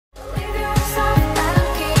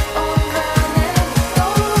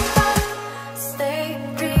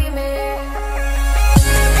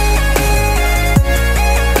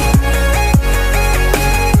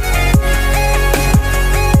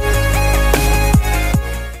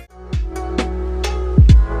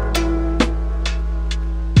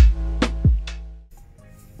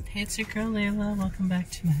it's your girl Layla. Welcome back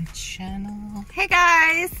to my channel. Hey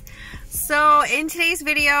guys! So in today's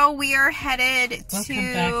video we are headed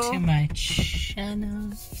Welcome back to my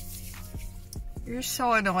channel. You're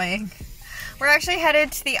so annoying. We're actually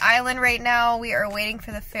headed to the island right now. We are waiting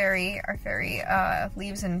for the ferry. Our ferry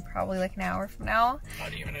leaves in probably like an hour from now.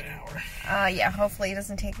 Not even an hour. Yeah, hopefully it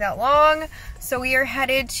doesn't take that long. So we are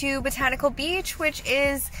headed to Botanical Beach, which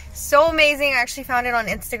is so amazing. I actually found it on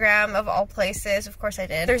Instagram of all places. Of course I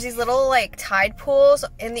did. There's these little like tide pools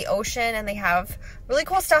in the ocean and they have really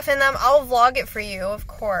cool stuff in them. I'll vlog it for you, of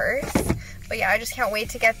course. But yeah, I just can't wait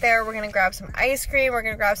to get there. We're gonna grab some ice cream, we're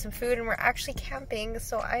gonna grab some food, and we're actually camping.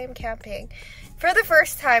 So I am camping for the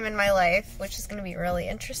first time in my life, which is gonna be really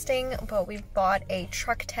interesting. But we bought a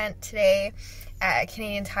truck tent today at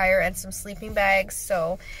Canadian Tire and some sleeping bags,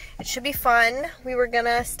 so it should be fun. We were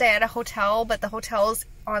gonna stay at a hotel, but the hotels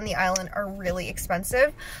on the island are really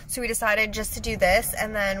expensive. So we decided just to do this,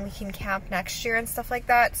 and then we can camp next year and stuff like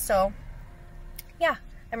that. So yeah,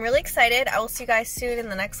 I'm really excited. I will see you guys soon in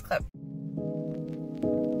the next clip.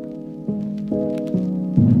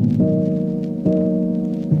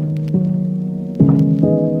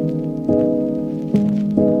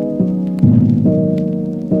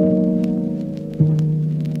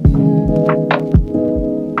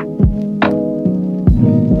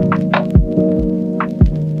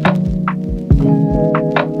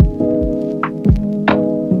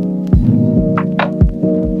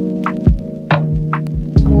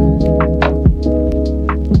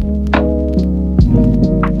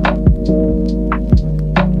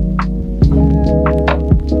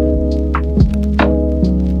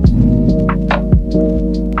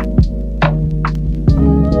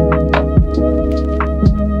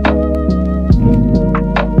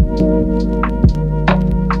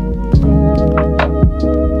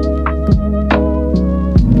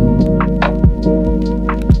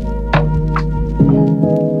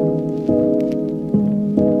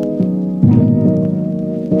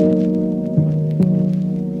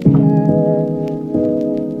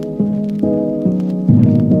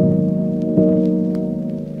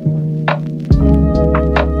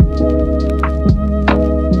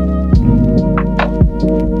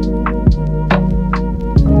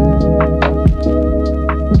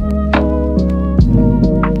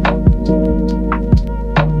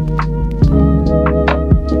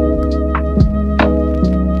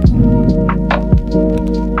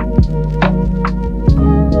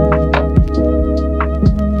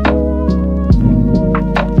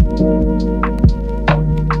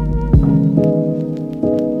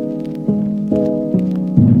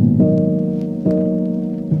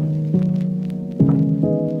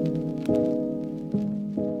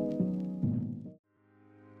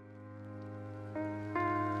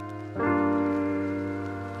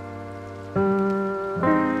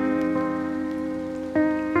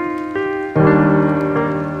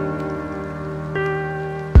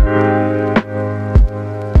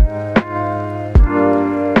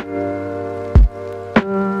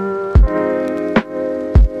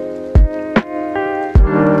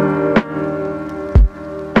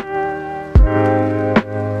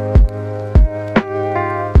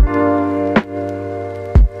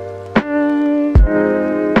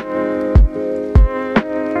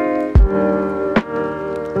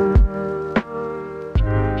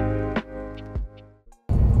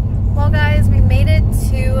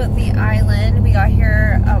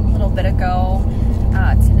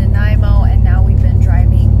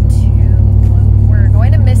 We're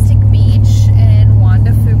going to Mystic Beach in Juan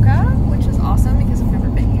De Fuca, which is awesome because I've never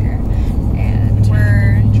been here. And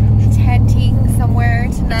we're tenting somewhere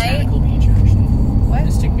tonight. Botanical Beach, actually. What?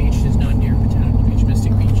 Mystic Beach is not near Botanical Beach.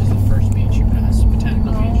 Mystic Beach is the first beach you pass.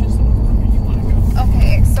 Botanical Beach is the one where you want to go.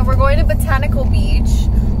 Okay, so we're going to Botanical Beach,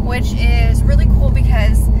 which is really cool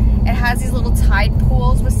because it has these little tide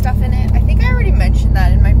pools with stuff in it. I think I already mentioned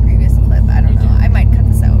that in my previous clip. I don't know. I might cut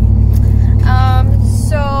this out.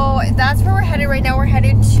 So that's where we're headed right now. We're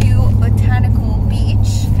headed to Botanical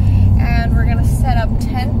Beach and we're gonna set up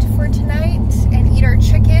tent for tonight and eat our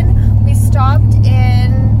chicken. We stopped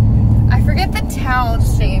in, I forget the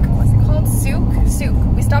town's name. What's it called?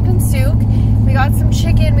 Souk. We stopped in Souk. We got some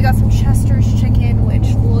chicken. We got some Chester's chicken,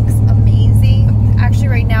 which looks amazing. Actually,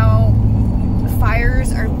 right now,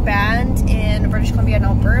 fires are banned in British Columbia and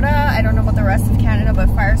Alberta. I don't know about the rest of Canada,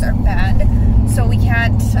 but fires are banned. So we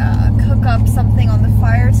can't cook up something on the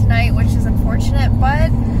fire tonight, which is unfortunate, but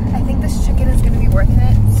I think this chicken is going to be worth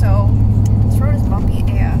it. So this road is bumpy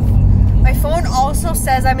AF. My phone also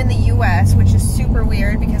says I'm in the US, which is super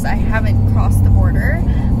weird because I haven't crossed the border,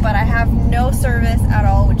 but I have no service at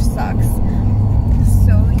all, which sucks.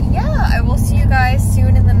 So yeah, I will see you guys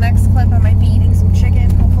soon in the next clip. I might be eating some chicken,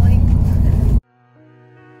 hopefully.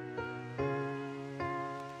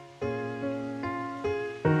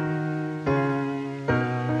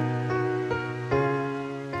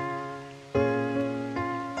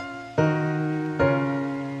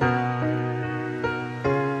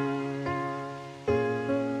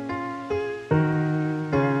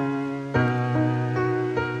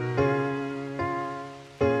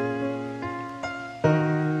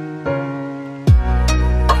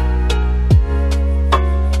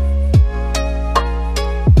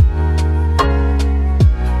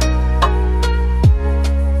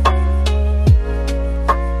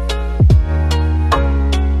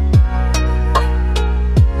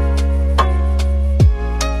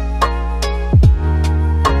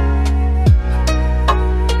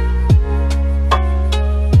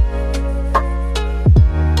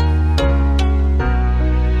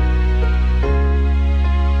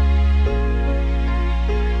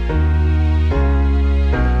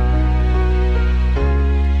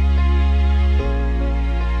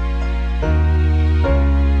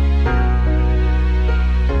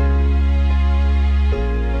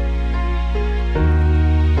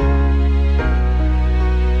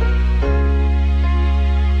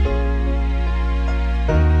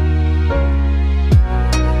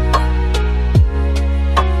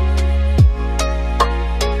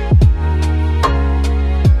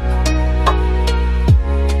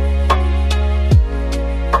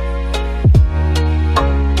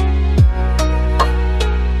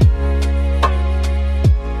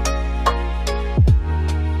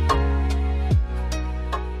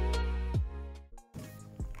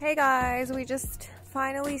 Hey guys, we just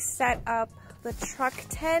finally set up the truck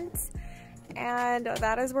tent and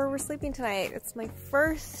that is where we're sleeping tonight. It's my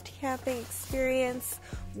first camping experience.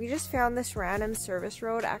 We just found this random service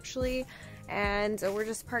road actually, and we're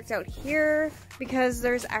just parked out here because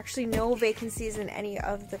there's actually no vacancies in any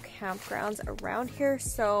of the campgrounds around here,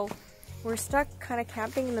 so we're stuck kind of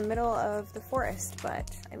camping in the middle of the forest.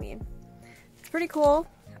 But I mean, it's pretty cool.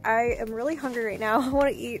 I am really hungry right now. I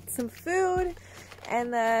want to eat some food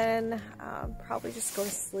and then probably just go to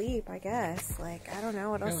sleep, I guess. Like, I don't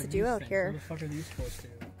know what else to do out here. What the fuck are these supposed to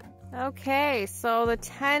do? Okay, so the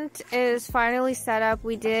tent is finally set up.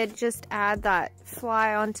 We did just add that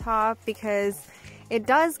fly on top because it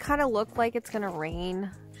does kind of look like it's gonna rain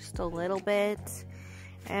just a little bit.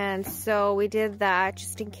 And so we did that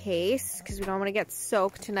just in case because we don't want to get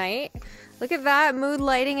soaked tonight. Look at that, mood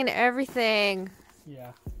lighting and everything.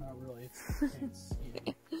 Yeah, not really. It's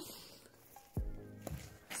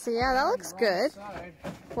So yeah, that looks good. Side.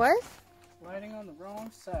 What? Lighting on the wrong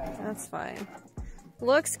side. That's fine.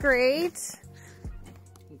 Looks great.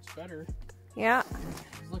 Looks better. Yeah.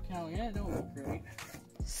 Look how it don't look great.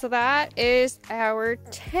 So that is our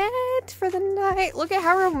tent for the night. Look at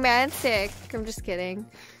how romantic. I'm just kidding.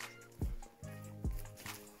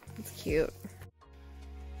 It's cute.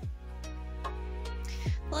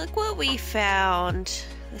 Look what we found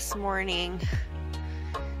this morning.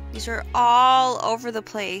 These are all over the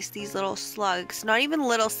place, these little slugs. Not even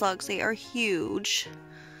little slugs, they are huge.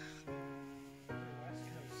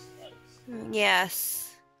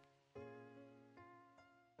 Yes.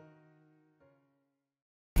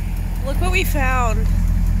 Look what we found.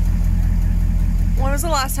 When was the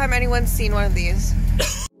last time anyone's seen one of these?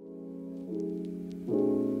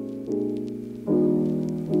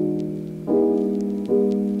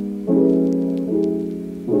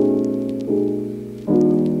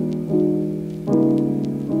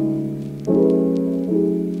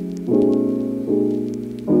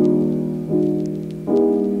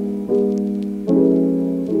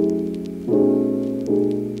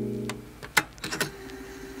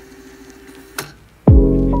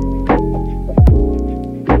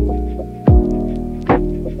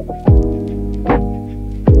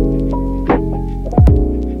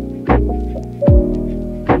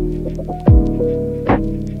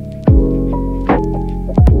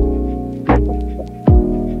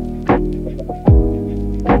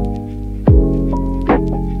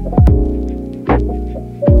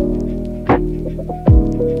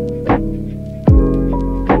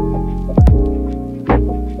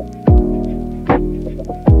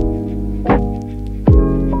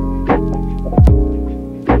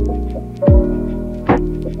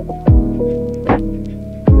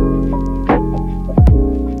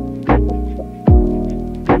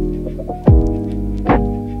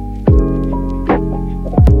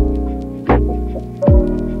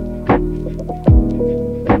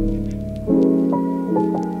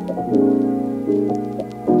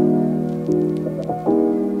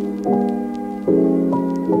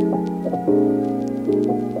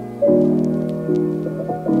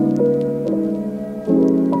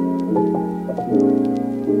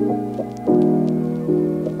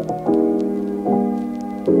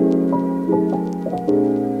 Hey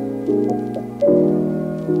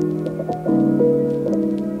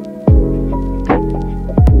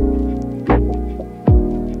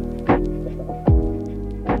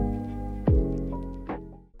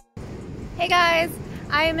guys,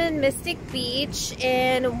 I'm in Mystic Beach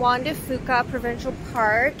in Juan De Fuca Provincial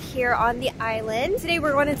Park here on the island. Today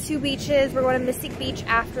we're going to two beaches. We're going to Mystic Beach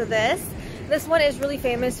after this. This one is really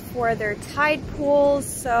famous for their tide pools.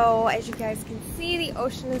 So as you guys can see, the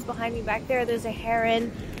ocean is behind me back there. There's a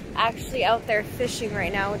heron actually out there fishing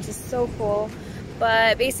right now, which is so cool.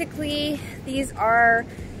 But basically these are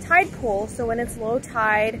tide pools. So when it's low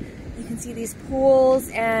tide, you can see these pools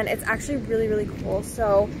and it's actually really, really cool.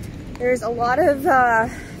 So there's a lot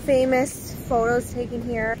of famous photos taken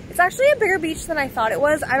here. It's actually a bigger beach than I thought it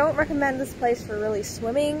was. I don't recommend this place for really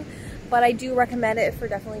swimming, but I do recommend it for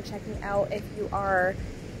definitely checking out if you are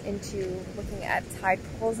into looking at tide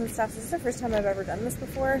pools and stuff. This is the first time I've ever done this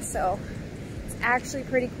before, so it's actually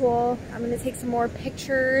pretty cool. I'm gonna take some more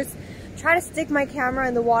pictures, try to stick my camera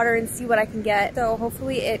in the water and see what I can get. So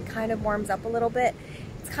hopefully it kind of warms up a little bit.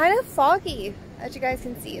 It's kind of foggy, as you guys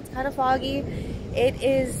can see. It's kind of foggy. It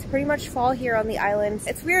is pretty much fall here on the island.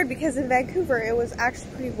 It's weird because in Vancouver it was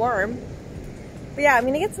actually pretty warm. But yeah, I'm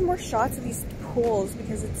gonna get some more shots of these pools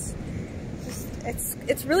because it's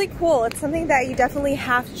really cool. It's something that you definitely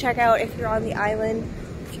have to check out if you're on the island.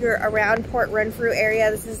 If you're around Port Renfrew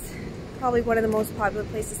area, this is probably one of the most popular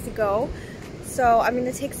places to go. So I'm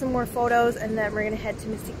gonna take some more photos and then we're gonna head to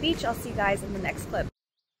Mystic Beach. I'll see you guys in the next clip.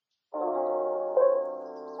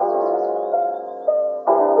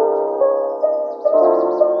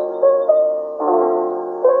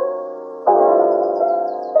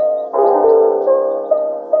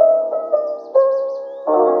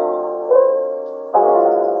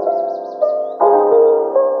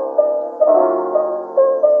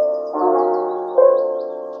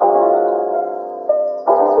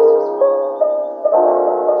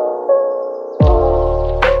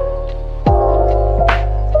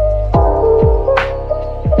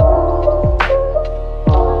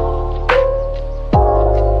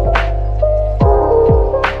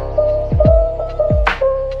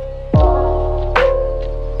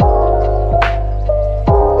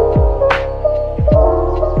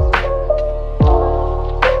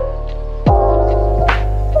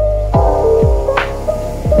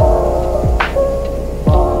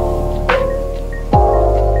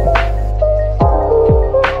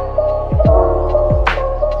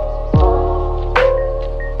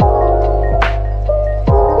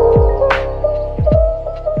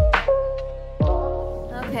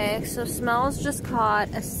 So Smells just caught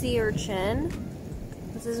a sea urchin.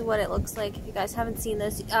 This is what it looks like if you guys haven't seen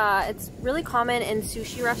this. It's really common in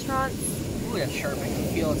sushi restaurants. Ooh, that's sharp. I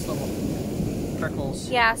can feel its little prickles.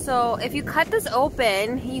 Yeah, so if you cut this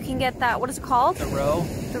open, you can get that, what is it called? The roe.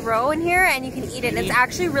 The roe in here, and you can eat it. And it's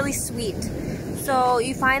actually really sweet. So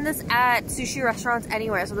you find this at sushi restaurants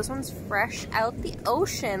anywhere. So this one's fresh out the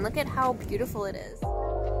ocean. Look at how beautiful it is.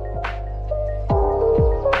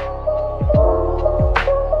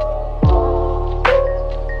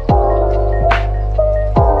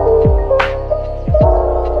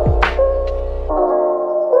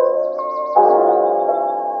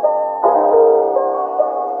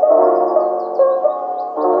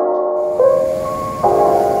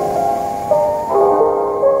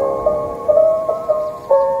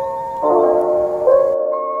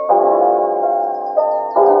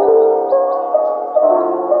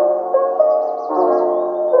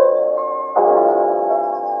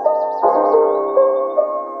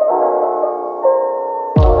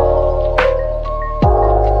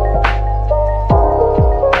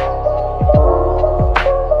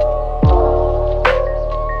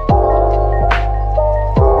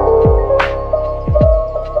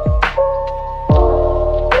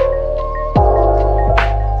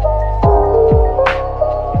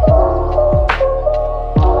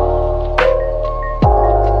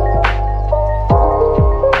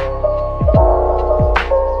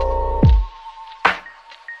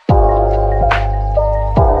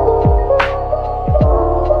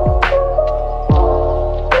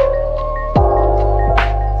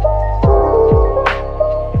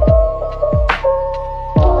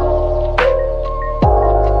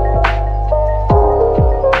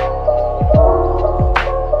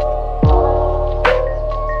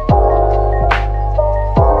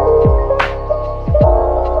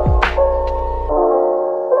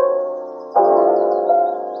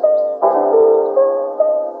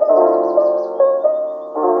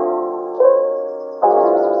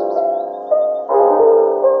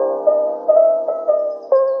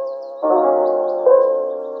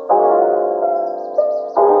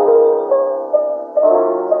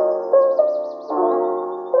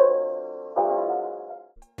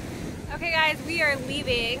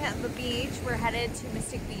 leaving the beach. We're headed to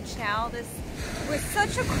Mystic Beach now. This was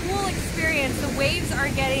such a cool experience. The waves are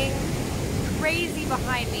getting crazy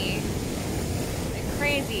behind me. Like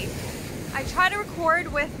crazy. I tried to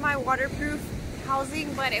record with my waterproof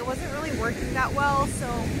housing, but it wasn't really working that well, so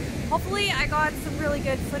hopefully I got some really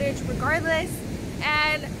good footage regardless.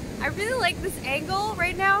 And I really like this angle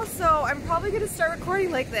right now, so I'm probably going to start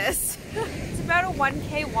recording like this. It's about a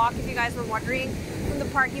 1K walk, if you guys were wondering, from the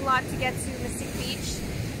parking lot to get to Mystic Beach.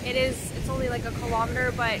 It's only like a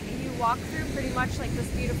kilometer, but you walk through pretty much like this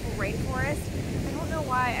beautiful rainforest. I don't know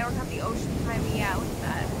why I don't have the ocean behind me yet. Look at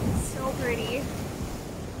that. It's so pretty.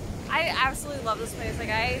 I absolutely love this place. Like,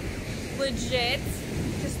 I legit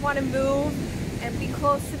just want to move and be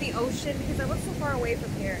close to the ocean because I live so far away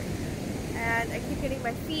from here. And I keep getting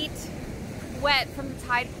my feet wet from the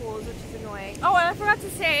tide pools, which is annoying. Oh, and I forgot to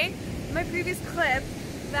say in my previous clip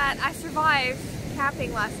that I survived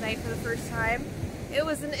camping last night for the first time. It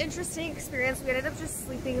was an interesting experience. We ended up just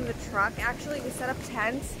sleeping in the truck. Actually, we set up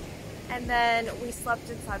tents and then we slept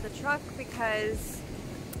inside the truck because,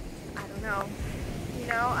 I don't know,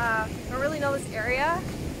 I don't really know this area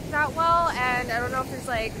that well, and I don't know if there's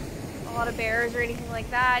like a lot of bears or anything like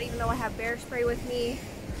that, even though I have bear spray with me.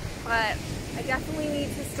 But I definitely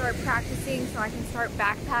need to start practicing so I can start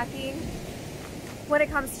backpacking when it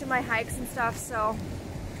comes to my hikes and stuff. So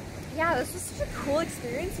yeah, this was such a cool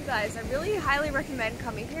experience, you guys. I really highly recommend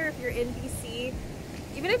coming here if you're in BC.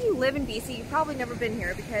 Even if you live in BC, you've probably never been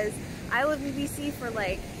here, because I lived in BC for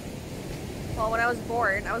like, well, when I was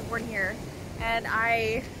born here, and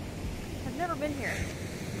I have never been here.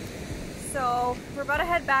 So we're about to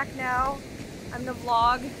head back now. I'm gonna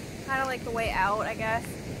vlog kind of like the way out, I guess.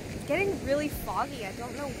 It's getting really foggy. I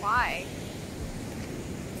don't know why.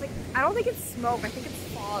 It's like, I don't think it's smoke. I think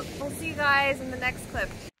it's fog. We'll see you guys in the next clip.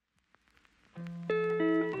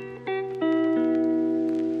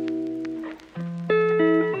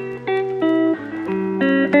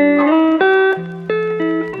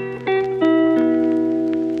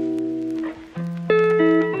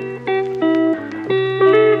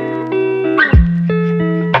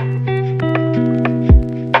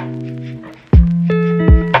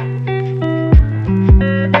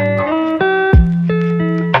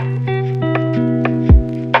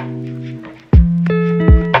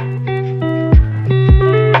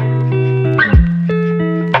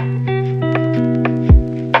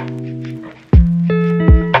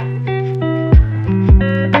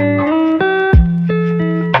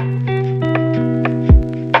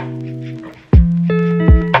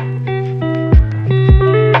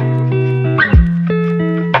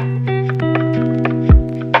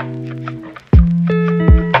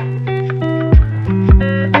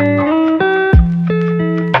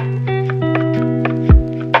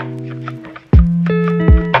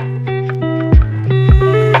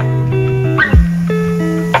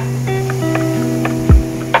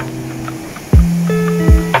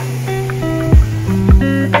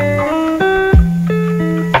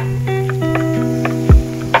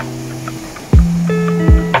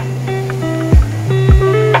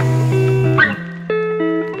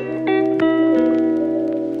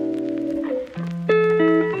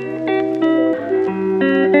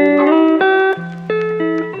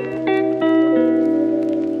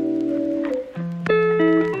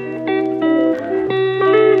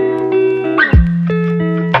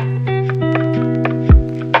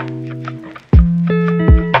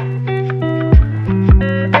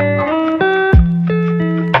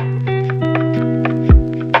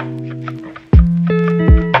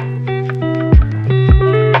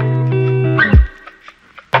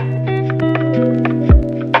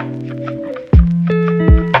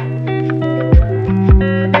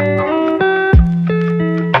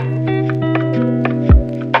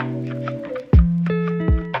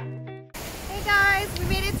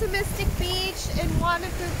 Juan De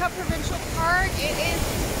Fuca Provincial Park. It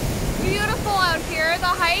is beautiful out here. The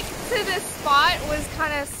hike to this spot was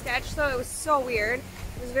kind of sketch though. It was so weird.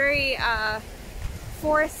 It was very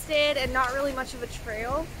forested and not really much of a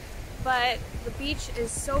trail, but the beach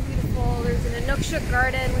is so beautiful. There's an Inukshuk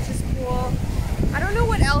garden, which is cool. I don't know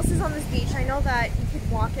what else is on this beach. I know that you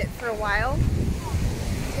could walk it for a while.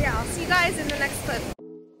 Yeah, I'll see you guys in the next clip.